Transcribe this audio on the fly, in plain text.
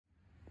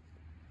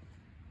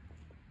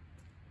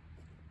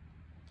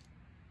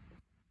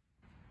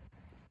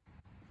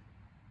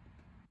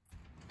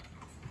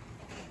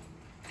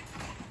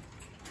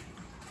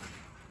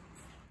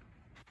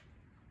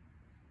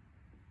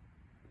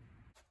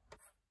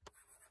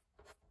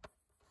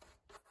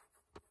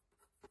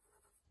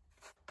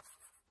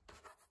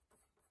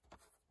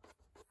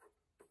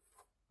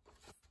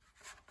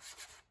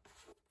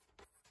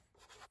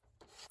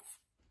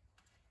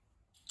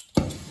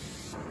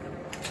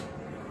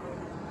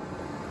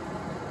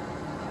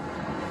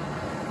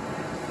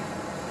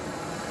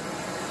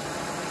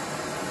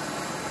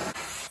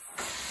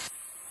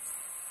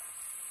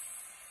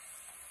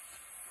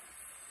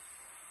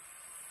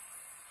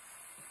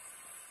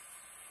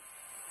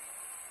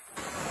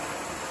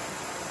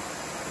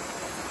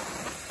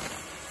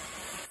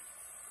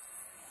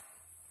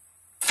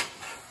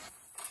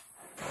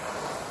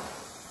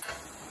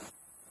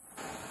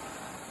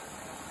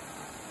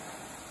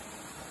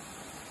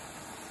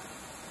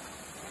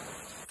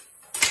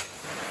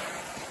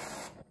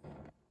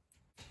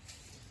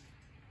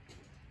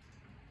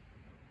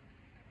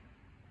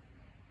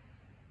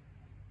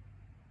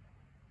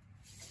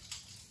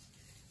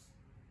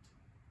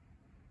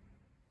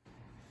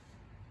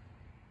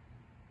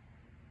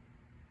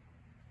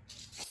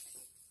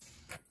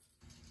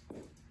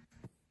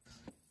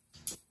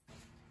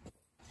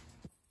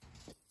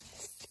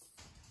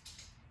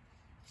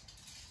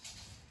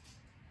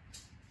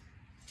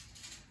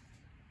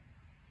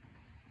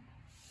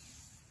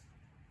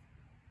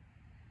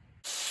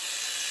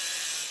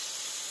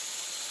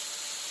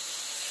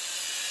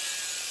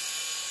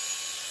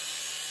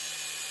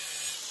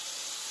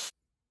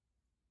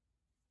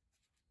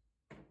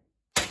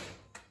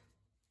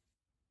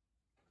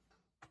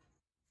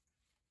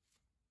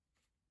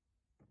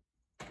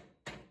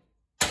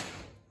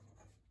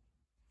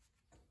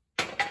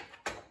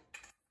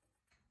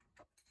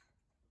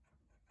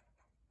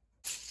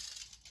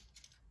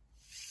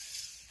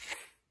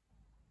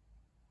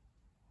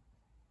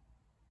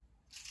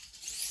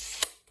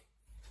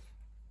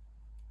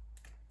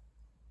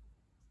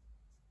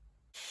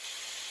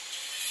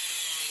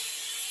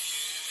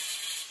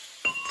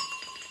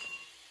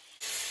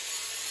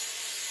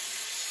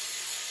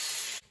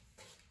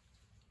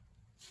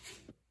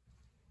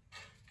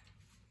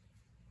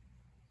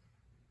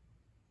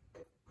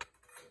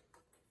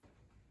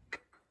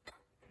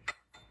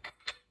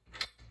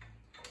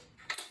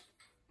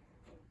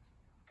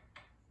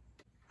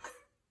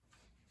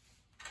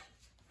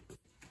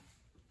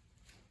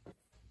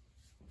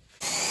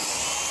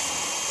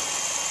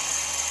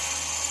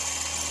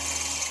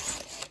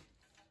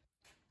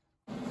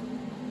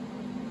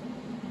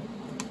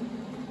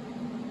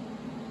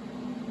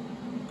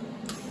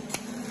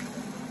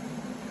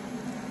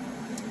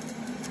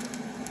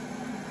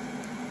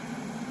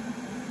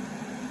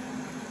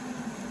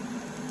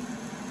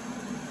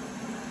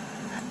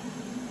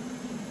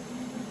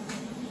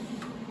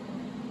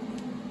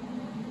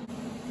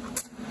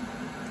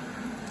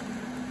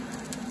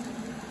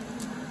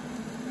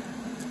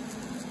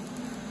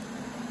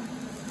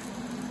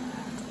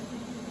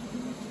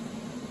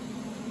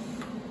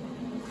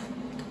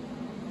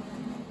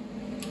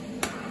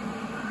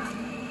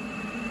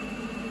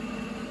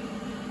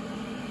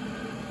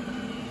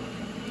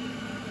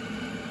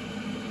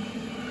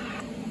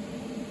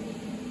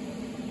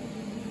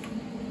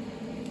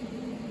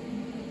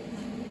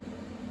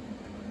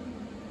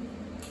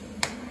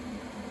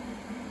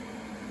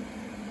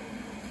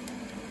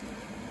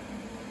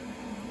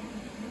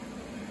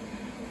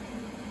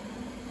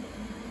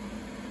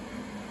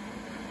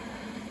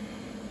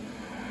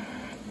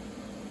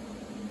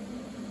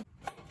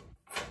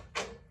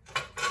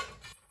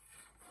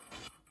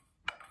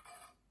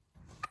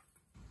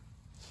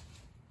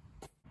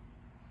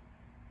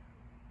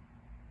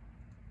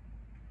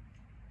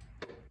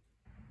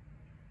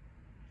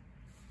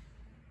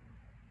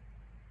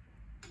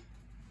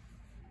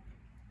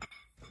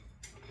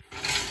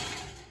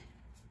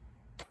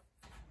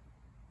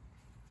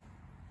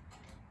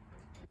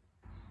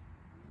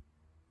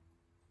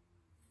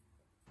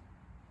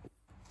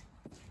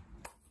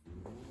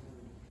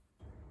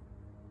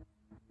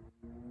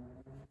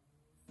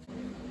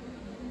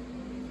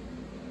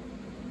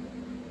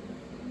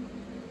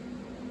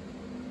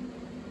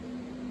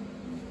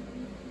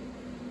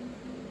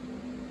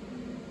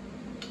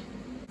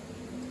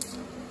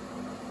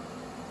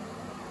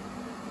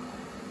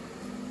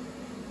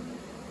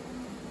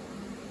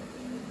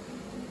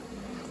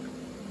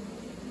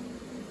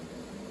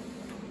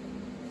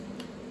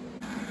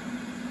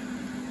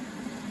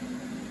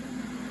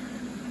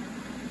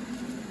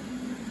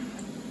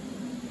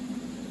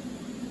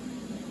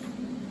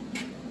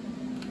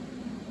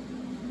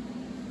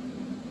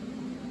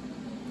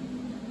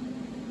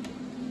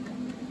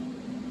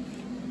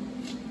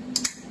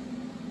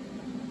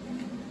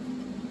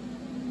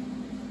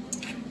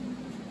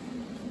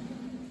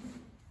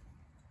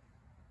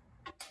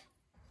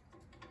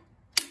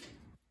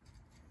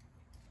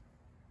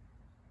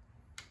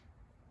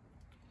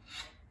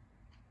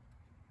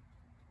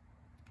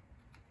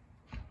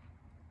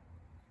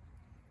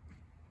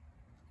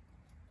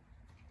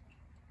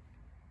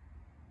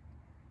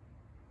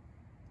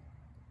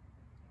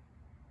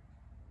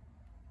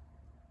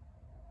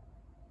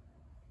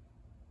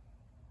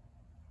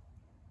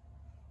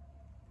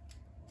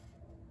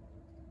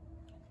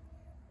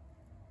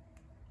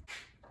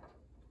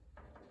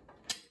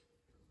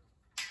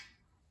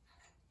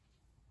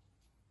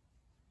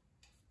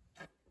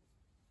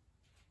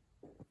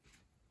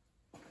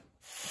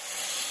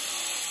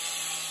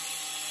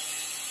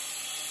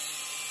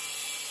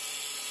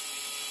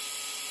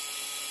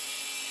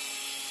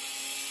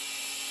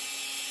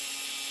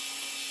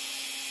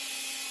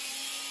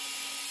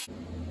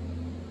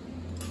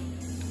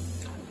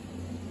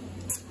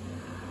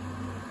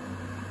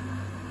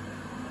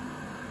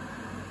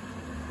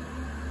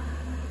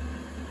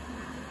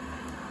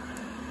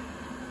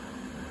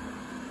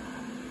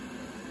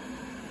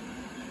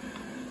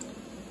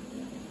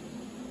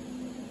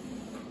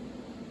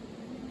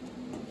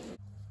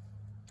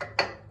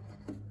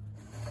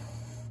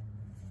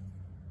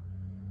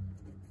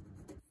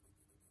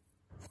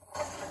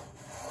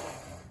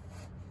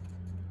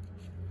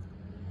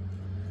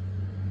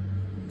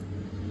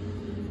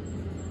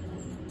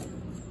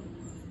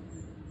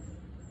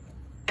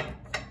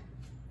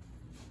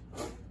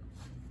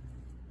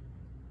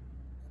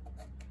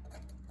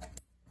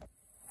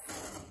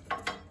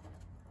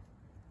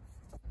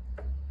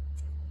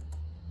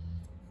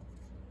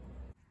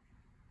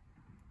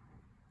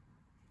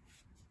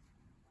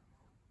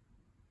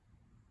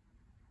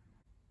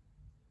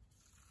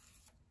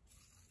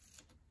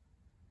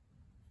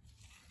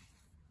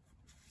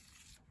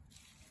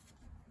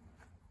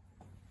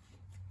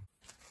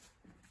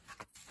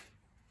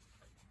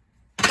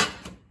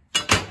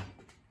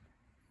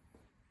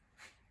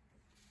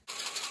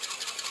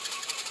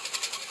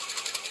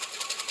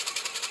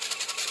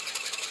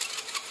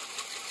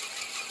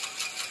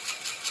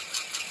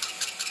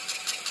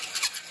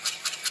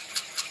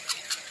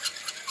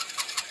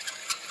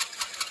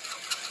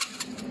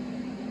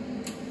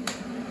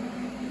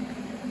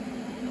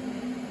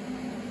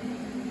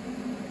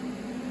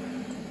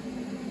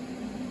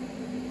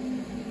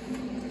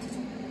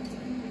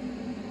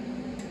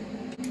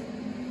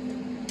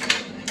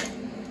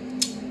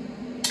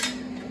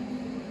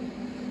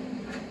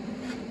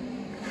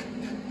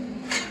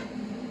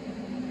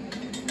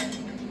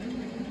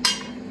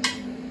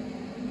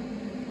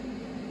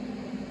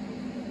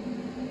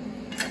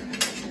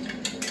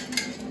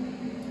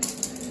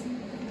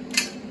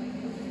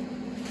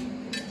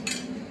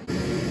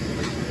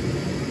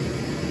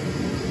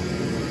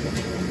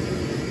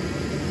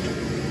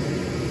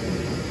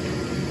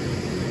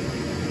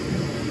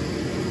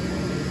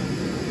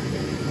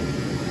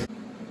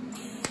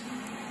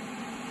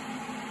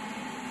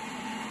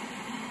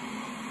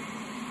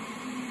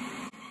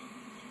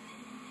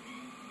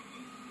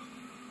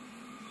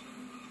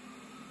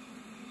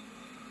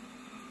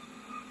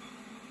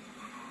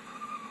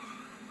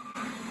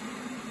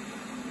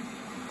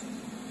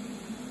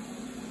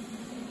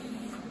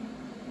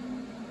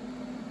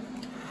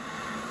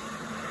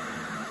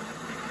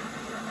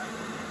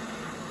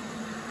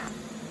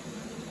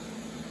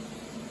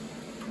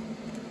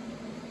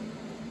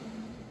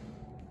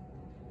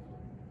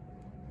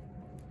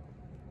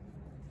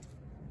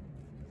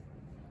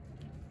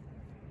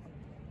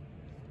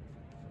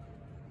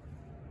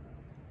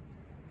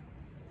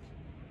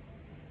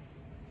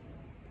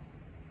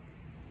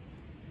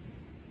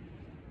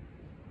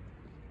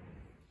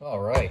All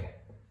right.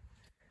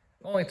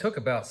 Only took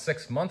about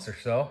 6 months or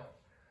so,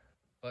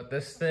 but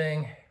this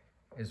thing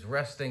is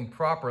resting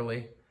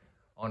properly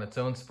on its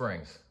own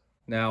springs.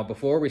 Now,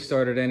 before we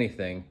started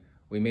anything,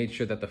 we made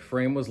sure that the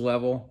frame was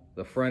level,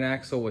 the front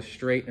axle was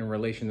straight in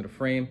relation to the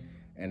frame,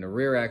 and the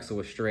rear axle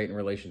was straight in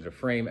relation to the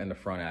frame and the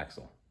front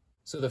axle.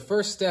 So the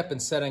first step in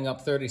setting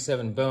up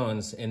 37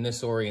 bones in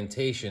this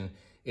orientation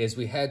is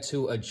we had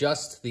to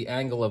adjust the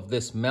angle of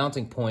this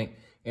mounting point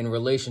in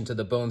relation to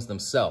the bones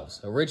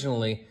themselves.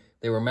 Originally,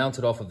 they were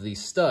mounted off of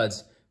these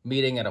studs,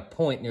 meeting at a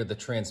point near the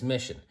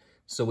transmission.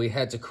 So we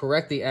had to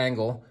correct the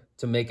angle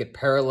to make it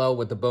parallel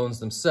with the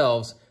bones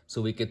themselves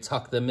so we could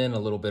tuck them in a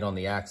little bit on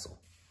the axle.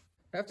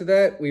 After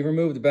that, we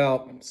removed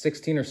about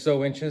 16 or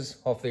so inches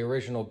off the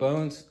original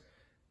bones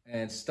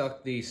and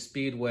stuck the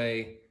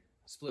Speedway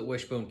split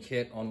wishbone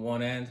kit on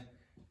one end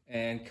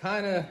and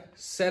kind of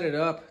set it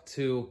up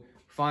to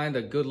find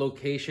a good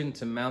location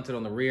to mount it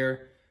on the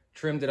rear,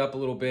 trimmed it up a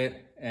little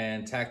bit,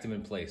 and tacked them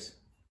in place.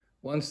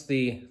 Once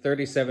the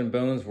 37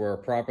 bones were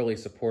properly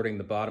supporting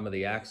the bottom of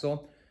the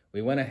axle,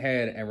 we went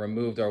ahead and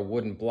removed our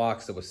wooden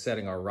blocks that was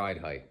setting our ride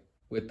height.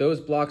 With those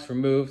blocks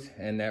removed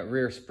and that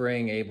rear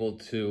spring able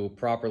to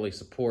properly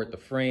support the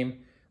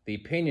frame, the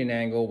pinion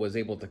angle was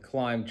able to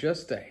climb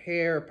just a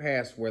hair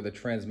past where the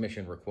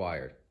transmission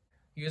required.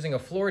 Using a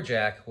floor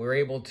jack, we were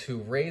able to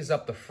raise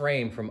up the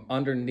frame from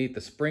underneath the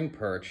spring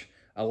perch,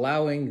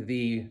 allowing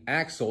the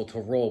axle to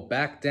roll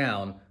back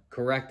down,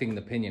 correcting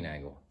the pinion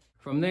angle.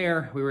 From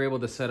there, we were able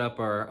to set up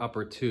our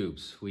upper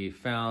tubes. We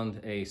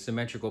found a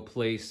symmetrical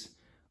place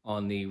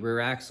on the rear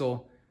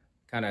axle,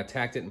 kind of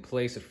tacked it in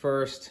place at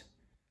first,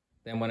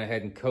 then went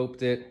ahead and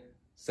coped it,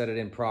 set it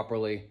in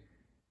properly,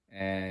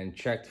 and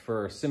checked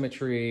for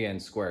symmetry and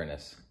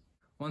squareness.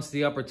 Once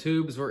the upper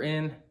tubes were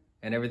in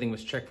and everything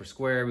was checked for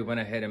square, we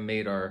went ahead and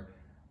made our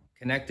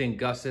connecting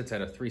gussets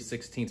at a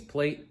 3/16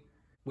 plate.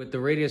 With the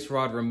radius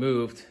rod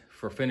removed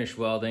for finish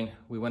welding,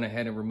 we went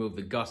ahead and removed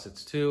the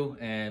gussets too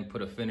and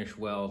put a finish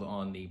weld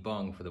on the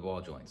bung for the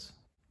ball joints.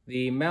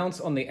 The mounts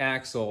on the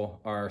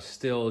axle are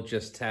still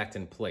just tacked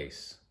in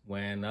place.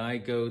 When I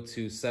go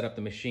to set up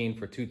the machine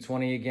for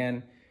 220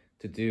 again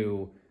to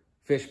do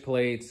fish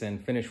plates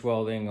and finish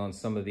welding on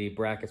some of the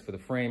brackets for the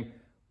frame,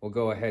 we'll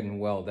go ahead and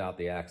weld out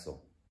the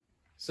axle.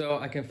 So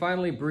I can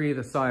finally breathe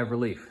a sigh of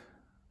relief.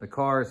 The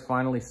car is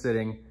finally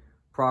sitting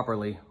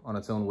properly on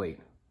its own weight.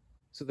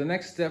 So the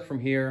next step from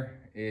here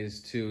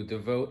is to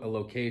devote a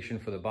location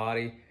for the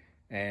body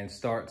and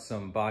start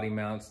some body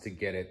mounts to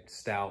get it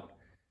stout.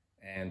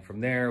 And from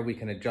there, we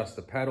can adjust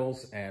the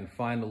pedals and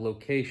find the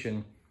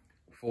location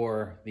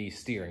for the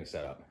steering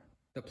setup.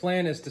 The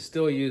plan is to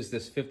still use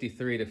this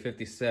 53 to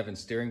 57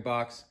 steering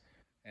box,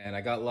 and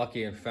I got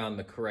lucky and found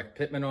the correct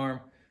pitman arm.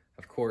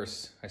 Of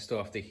course, I still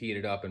have to heat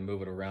it up and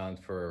move it around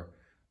for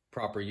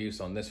proper use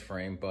on this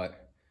frame,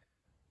 but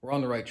we're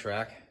on the right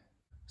track.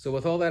 So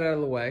with all that out of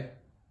the way,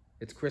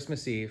 it's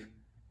Christmas Eve,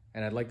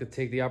 and I'd like to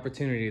take the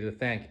opportunity to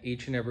thank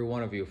each and every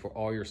one of you for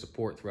all your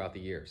support throughout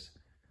the years.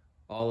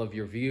 All of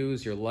your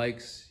views, your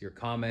likes, your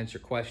comments,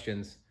 your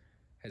questions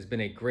has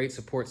been a great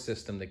support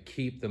system to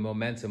keep the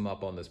momentum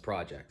up on this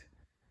project.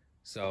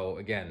 So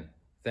again,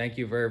 thank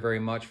you very, very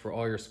much for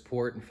all your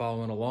support and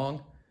following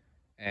along.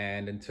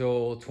 And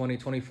until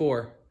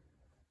 2024,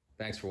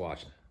 thanks for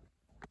watching.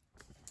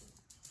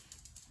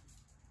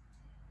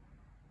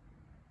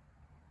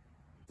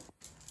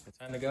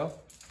 Time to go?